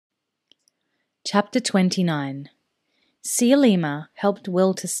Chapter 29. Cielema helped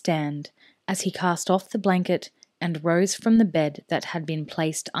Will to stand as he cast off the blanket and rose from the bed that had been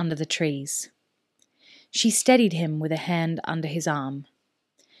placed under the trees. She steadied him with a hand under his arm.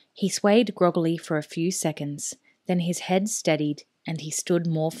 He swayed groggily for a few seconds, then his head steadied and he stood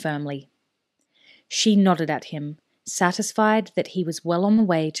more firmly. She nodded at him, satisfied that he was well on the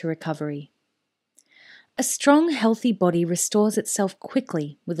way to recovery. "A strong, healthy body restores itself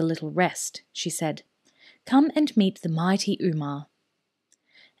quickly with a little rest," she said. "Come and meet the mighty Umar."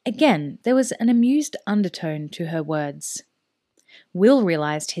 Again, there was an amused undertone to her words. Will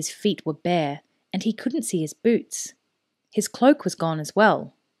realized his feet were bare, and he couldn't see his boots. His cloak was gone as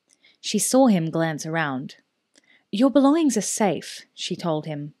well. She saw him glance around. "Your belongings are safe," she told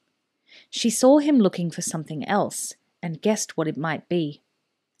him. She saw him looking for something else, and guessed what it might be.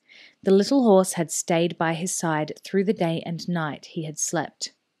 The little horse had stayed by his side through the day and night he had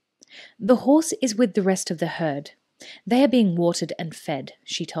slept. "The horse is with the rest of the herd. They are being watered and fed,"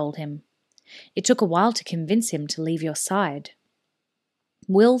 she told him. "It took a while to convince him to leave your side."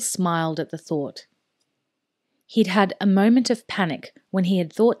 Will smiled at the thought. He'd had a moment of panic when he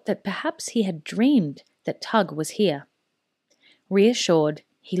had thought that perhaps he had dreamed that Tug was here. Reassured,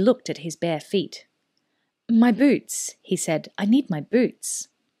 he looked at his bare feet. "My boots," he said. "I need my boots."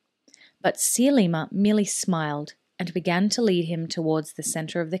 But Cielema merely smiled and began to lead him towards the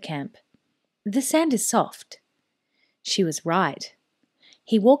centre of the camp. "The sand is soft." She was right.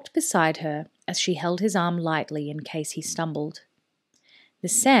 He walked beside her as she held his arm lightly in case he stumbled. The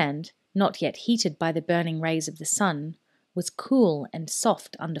sand, not yet heated by the burning rays of the sun, was cool and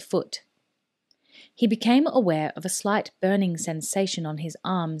soft underfoot. He became aware of a slight burning sensation on his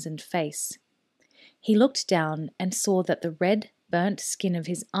arms and face. He looked down and saw that the red, burnt skin of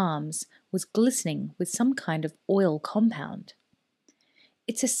his arms was glistening with some kind of oil compound.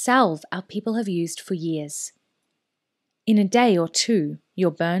 "It's a salve our people have used for years. In a day or two,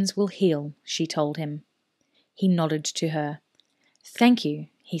 your burns will heal," she told him. He nodded to her. "Thank you,"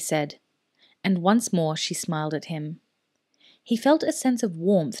 he said, and once more she smiled at him. He felt a sense of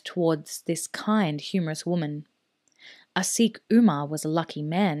warmth towards this kind, humorous woman. Useikh Umar was a lucky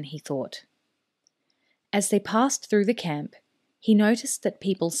man, he thought. As they passed through the camp, he noticed that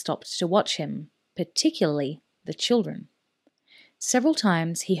people stopped to watch him, particularly the children. Several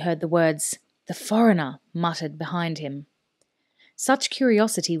times he heard the words, "The foreigner," muttered behind him. Such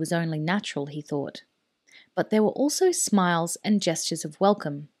curiosity was only natural, he thought. But there were also smiles and gestures of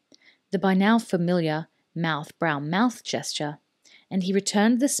welcome, the by now familiar mouth-brow-mouth gesture, and he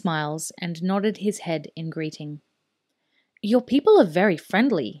returned the smiles and nodded his head in greeting. "Your people are very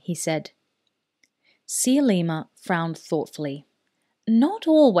friendly," he said. Cielema frowned thoughtfully. "Not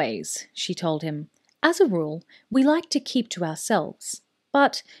always," she told him. "As a rule, we like to keep to ourselves.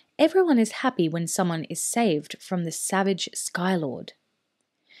 But everyone is happy when someone is saved from the savage Skylord."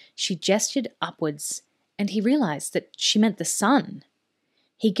 She gestured upwards, and he realized that she meant the sun.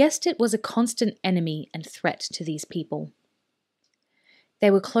 He guessed it was a constant enemy and threat to these people. They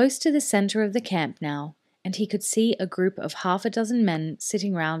were close to the centre of the camp now, and he could see a group of 6 men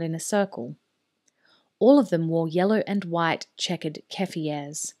sitting round in a circle. All of them wore yellow and white checkered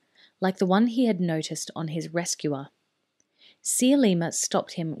Keffiyehs, like the one he had noticed on his rescuer. Cielema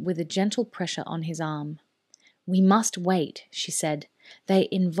stopped him with a gentle pressure on his arm. "We must wait," she said. "They're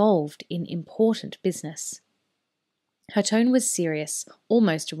involved in important business." Her tone was serious,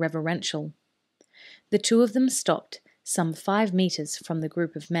 almost reverential. The two of them stopped, some 5 meters from the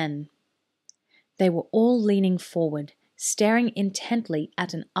group of men. They were all leaning forward, staring intently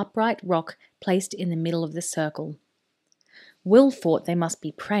at an upright rock placed in the middle of the circle. Will thought they must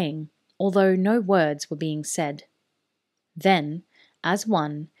be praying, although no words were being said. Then, as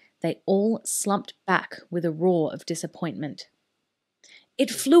one, they all slumped back with a roar of disappointment. "It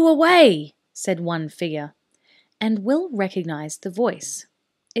flew away," said one figure, and Will recognized the voice.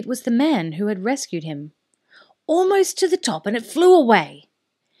 It was the man who had rescued him. "Almost to the top and it flew away."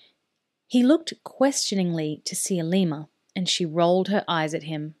 He looked questioningly to Cielema, and she rolled her eyes at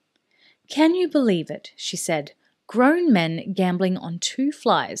him. "Can you believe it?" she said. "Grown men gambling on 2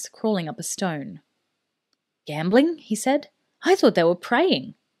 flies crawling up a stone." "Gambling?" he said. "I thought they were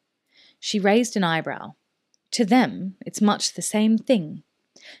praying." She raised an eyebrow. "To them, it's much the same thing.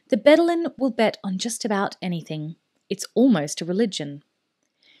 The Bedullin will bet on just about anything. It's almost a religion."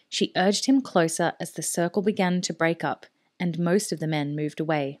 She urged him closer as the circle began to break up, and most of the men moved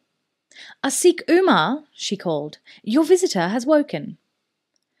away. "Useikh Umar," she called, "your visitor has woken."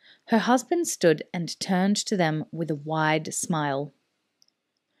 Her husband stood and turned to them with a wide smile.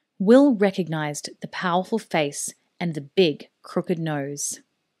 Will recognized the powerful face and the big, crooked nose.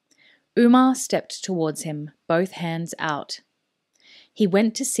 Umar stepped towards him, both hands out. He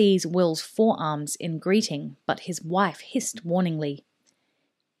went to seize Will's forearms in greeting, but his wife hissed warningly.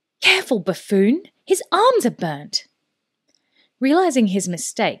 "Careful, buffoon! His arms are burnt!" Realizing his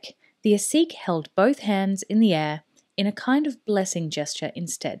mistake, the Useikh held both hands in the air in a kind of blessing gesture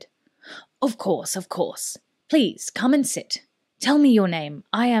instead. Of course. Please, come and sit. Tell me your name.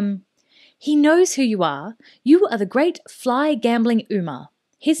 I am—" "He knows who you are. You are the great fly-gambling Umar.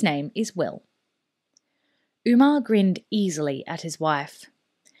 His name is Will." Umar grinned easily at his wife.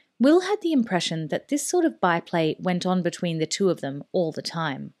 Will had the impression that this sort of byplay went on between the two of them all the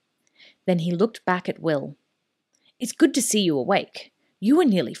time. Then he looked back at Will. "It's good to see you awake. You were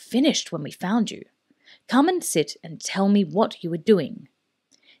nearly finished when we found you. Come and sit and tell me what you were doing."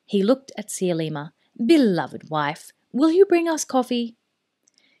 He looked at Cielema. "Beloved wife, will you bring us coffee?"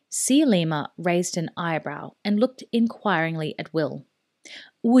 Cielema raised an eyebrow and looked inquiringly at Will.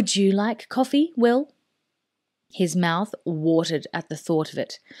 "Would you like coffee, Will?" His mouth watered at the thought of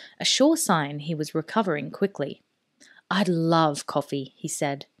it, a sure sign he was recovering quickly. "I'd love coffee," he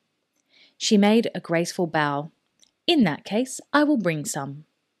said. She made a graceful bow. "In that case, I will bring some."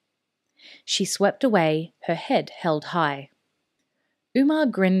 She swept away, her head held high. Umar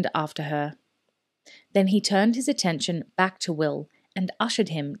grinned after her. Then he turned his attention back to Will and ushered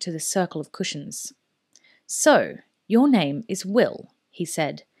him to the circle of cushions. "So, your name is Will," he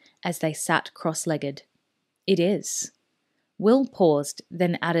said, as they sat cross-legged. "It is." Will paused,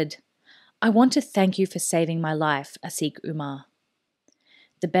 then added, "I want to thank you for saving my life, Useikh Umar."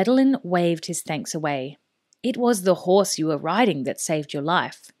 The Bedullin waved his thanks away. "It was the horse you were riding that saved your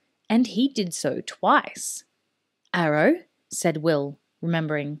life, and he did so twice." "Arrow?" said Will,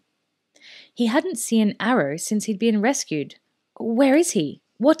 remembering. He hadn't seen Arrow since he'd been rescued. "Where is he?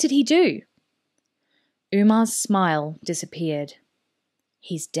 What did he do?" Umar's smile disappeared.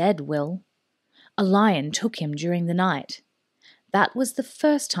 "He's dead, Will. A lion took him during the night. That was the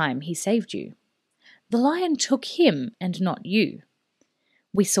first time he saved you. The lion took him and not you.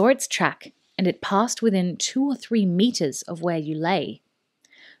 We saw its track, and it passed within 2 or 3 meters of where you lay.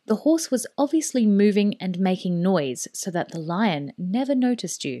 The horse was obviously moving and making noise so that the lion never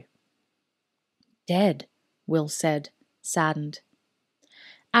noticed you." "Dead," Will said, saddened.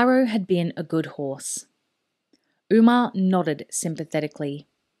 Arrow had been a good horse. Umar nodded sympathetically.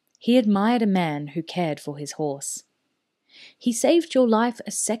 He admired a man who cared for his horse. "He saved your life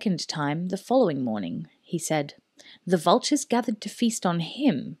a second time the following morning," he said. "The vultures gathered to feast on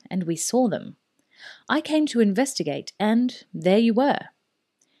him, and we saw them. I came to investigate, and there you were."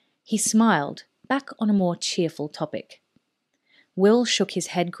 He smiled, back on a more cheerful topic. Will shook his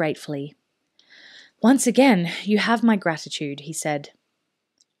head gratefully. "Once again, you have my gratitude," he said.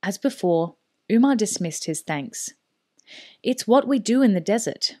 As before, Umar dismissed his thanks. "It's what we do in the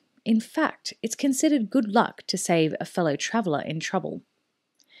desert. In fact, it's considered good luck to save a fellow traveller in trouble."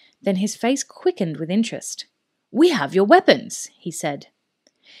 Then his face quickened with interest. "We have your weapons," he said.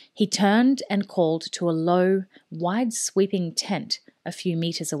 He turned and called to a low, wide-sweeping tent a few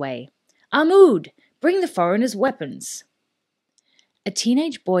meters away. "Ahmud, bring the foreigners' weapons." A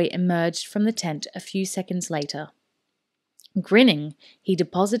teenage boy emerged from the tent a few seconds later. Grinning, he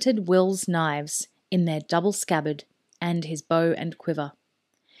deposited Will's knives in their double scabbard and his bow and quiver.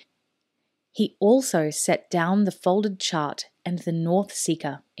 He also set down the folded chart and the North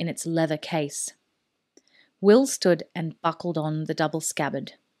Seeker in its leather case. Will stood and buckled on the double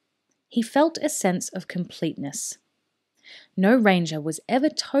scabbard. He felt a sense of completeness. No ranger was ever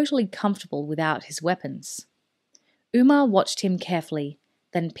totally comfortable without his weapons. Umar watched him carefully,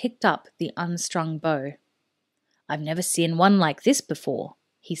 then picked up the unstrung bow. "I've never seen one like this before,"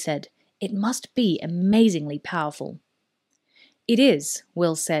 he said. "It must be amazingly powerful." "It is,"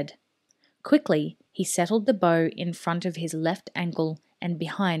 Will said. Quickly, he settled the bow in front of his left ankle and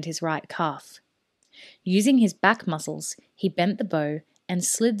behind his right calf. Using his back muscles, he bent the bow and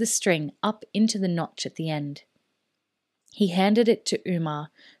slid the string up into the notch at the end. He handed it to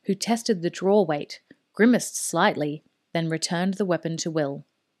Umar, who tested the draw weight, grimaced slightly, then returned the weapon to Will.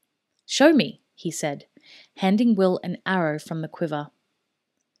 "Show me," he said, handing Will an arrow from the quiver.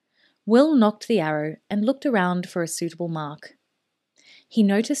 Will nocked the arrow and looked around for a suitable mark. He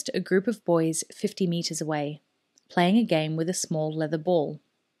noticed a group of boys 50 meters away, playing a game with a small leather ball.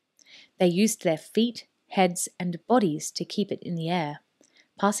 They used their feet, heads, and bodies to keep it in the air,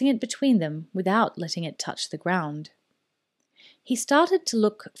 passing it between them without letting it touch the ground. He started to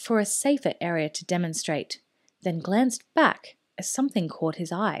look for a safer area to demonstrate, then glanced back as something caught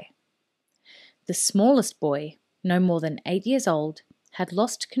his eye. The smallest boy, no more than 8 years old, had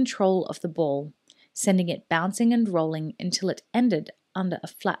lost control of the ball, sending it bouncing and rolling until it ended under a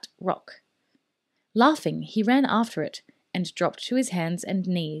flat rock. Laughing, he ran after it and dropped to his hands and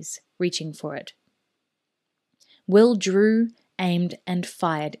knees, reaching for it. Will drew, aimed, and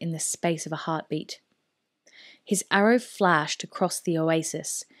fired in the space of a heartbeat. His arrow flashed across the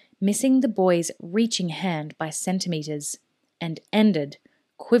oasis, missing the boy's reaching hand by centimetres, and ended,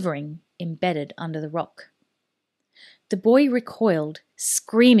 quivering, embedded under the rock. The boy recoiled,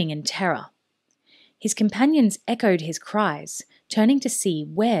 screaming in terror. His companions echoed his cries, turning to see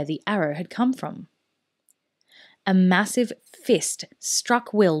where the arrow had come from. A massive fist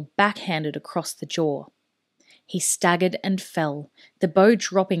struck Will backhanded across the jaw. He staggered and fell, the bow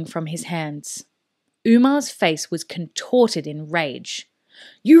dropping from his hands. Umar's face was contorted in rage.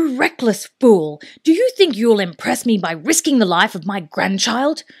 "You reckless fool! Do you think you'll impress me by risking the life of my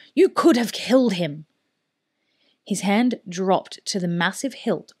grandchild? You could have killed him." His hand dropped to the massive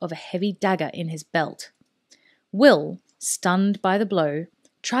hilt of a heavy dagger in his belt. Will, stunned by the blow,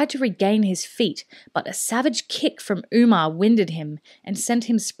 tried to regain his feet, but a savage kick from Umar winded him and sent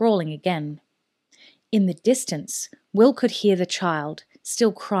him sprawling again. In the distance, Will could hear the child,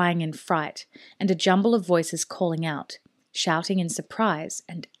 still crying in fright, and a jumble of voices calling out, shouting in surprise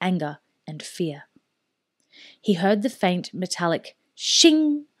and anger and fear. He heard the faint metallic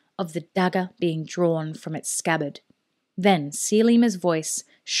shing of the dagger being drawn from its scabbard. Then Cielema's voice,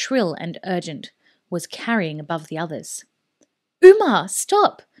 shrill and urgent, was carrying above the others. "Umar,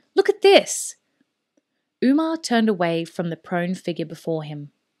 stop! Look at this!" Umar turned away from the prone figure before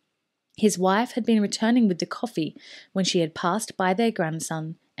him. His wife had been returning with the coffee when she had passed by their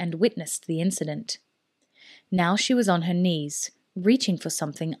grandson and witnessed the incident. Now she was on her knees, reaching for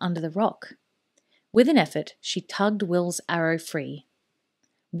something under the rock. With an effort, she tugged Will's arrow free.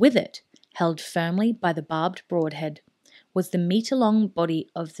 With it, held firmly by the barbed broadhead, was the metre-long body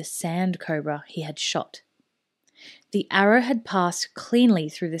of the sand cobra he had shot. The arrow had passed cleanly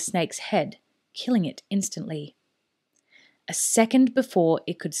through the snake's head, killing it instantly. A second before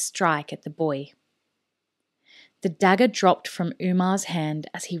it could strike at the boy. The dagger dropped from Umar's hand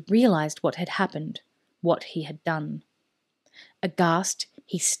as he realized what had happened, what he had done. Aghast,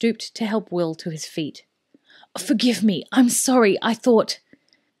 he stooped to help Will to his feet. "Forgive me, I'm sorry, I thought—"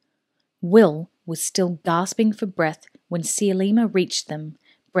 Will was still gasping for breath when Cielema reached them,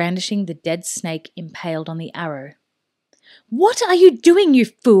 brandishing the dead snake impaled on the arrow. "What are you doing, you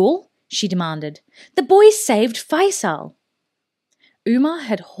fool?" she demanded. "The boy saved Faisal." Umar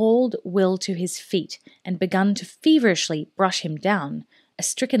had hauled Will to his feet and begun to feverishly brush him down, a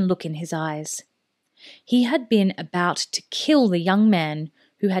stricken look in his eyes. He had been about to kill the young man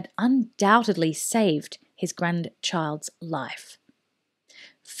who had undoubtedly saved his grandchild's life.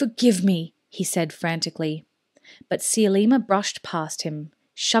 "Forgive me," he said frantically, but Cielema brushed past him,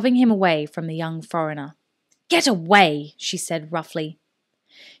 shoving him away from the young foreigner. "Get away," she said roughly.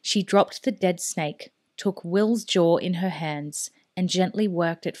 She dropped the dead snake, took Will's jaw in her hands, and gently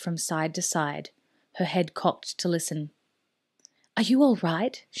worked it from side to side, her head cocked to listen. "Are you all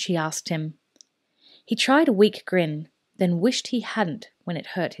right?" she asked him. He tried a weak grin, then wished he hadn't when it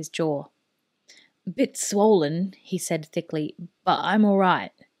hurt his jaw. "Bit swollen," he said thickly, "but I'm all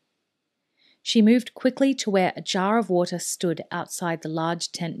right." She moved quickly to where a jar of water stood outside the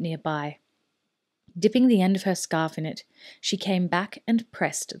large tent nearby. Dipping the end of her scarf in it, she came back and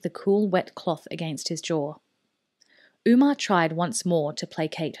pressed the cool wet cloth against his jaw. Umar tried once more to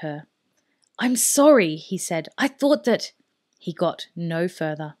placate her. "I'm sorry," he said. "I thought that—" He got no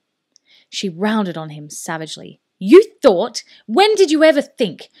further. She rounded on him savagely. "You thought? When did you ever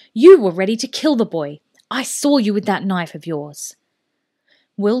think? You were ready to kill the boy. I saw you with that knife of yours."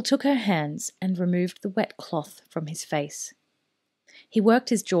 Will took her hands and removed the wet cloth from his face. He worked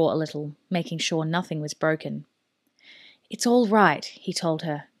his jaw a little, making sure nothing was broken. "It's all right," he told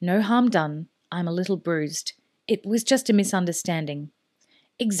her. "No harm done. I'm a little bruised. It was just a misunderstanding."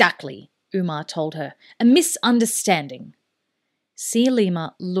 "Exactly," Umar told her. "A misunderstanding."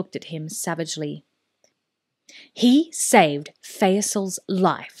 Cielema looked at him savagely. "He saved Faisal's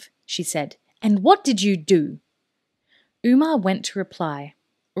life," she said. "And what did you do?" Umar went to reply,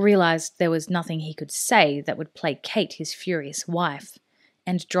 realized there was nothing he could say that would placate his furious wife,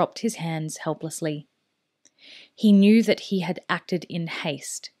 and dropped his hands helplessly. He knew that he had acted in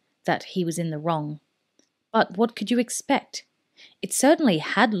haste, that he was in the wrong. But what could you expect? It certainly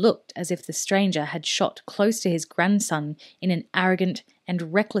had looked as if the stranger had shot close to his grandson in an arrogant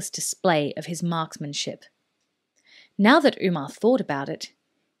and reckless display of his marksmanship. Now that Umar thought about it,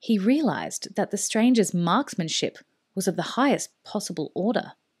 he realized that the stranger's marksmanship was of the highest possible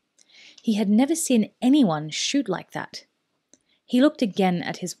order. He had never seen anyone shoot like that. He looked again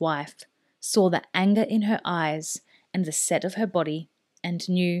at his wife, saw the anger in her eyes and the set of her body, and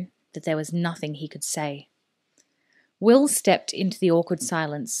knew that there was nothing he could say. Will stepped into the awkward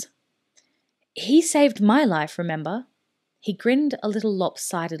silence. He saved my life, remember? He grinned a little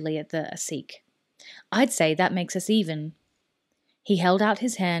lopsidedly at the Useikh. I'd say that makes us even. He held out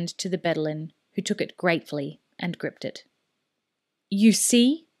his hand to the Bedullin, who took it gratefully and gripped it. You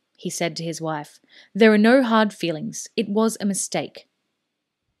see, he said to his wife, there are no hard feelings. It was a mistake.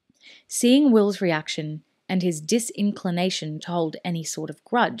 Seeing Will's reaction and his disinclination to hold any sort of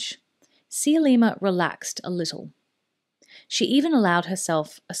grudge, Cielema relaxed a little. She even allowed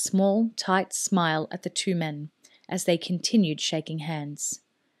herself a small, tight smile at the two men as they continued shaking hands.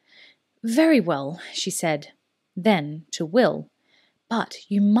 Very well, she said. Then, to Will, but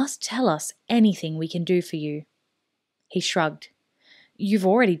you must tell us anything we can do for you. He shrugged. You've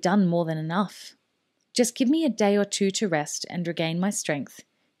already done more than enough. Just give me a day or two to rest and regain my strength.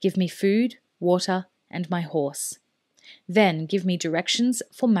 Give me food, water, and my horse. Then give me directions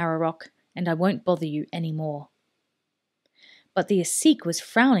for Mararok, and I won't bother you any more. But the Useikh was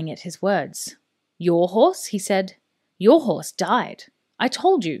frowning at his words. Your horse, he said. Your horse died. I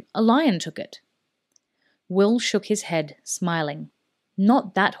told you, a lion took it. Will shook his head, smiling.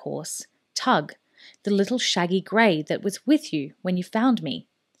 Not that horse. Tug, the little shaggy grey that was with you when you found me.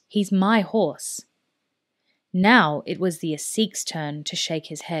 He's my horse. Now it was the Useikh's turn to shake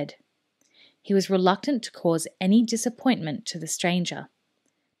his head. He was reluctant to cause any disappointment to the stranger,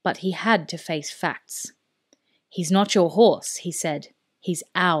 but he had to face facts. He's not your horse, he said. He's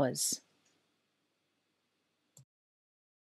ours.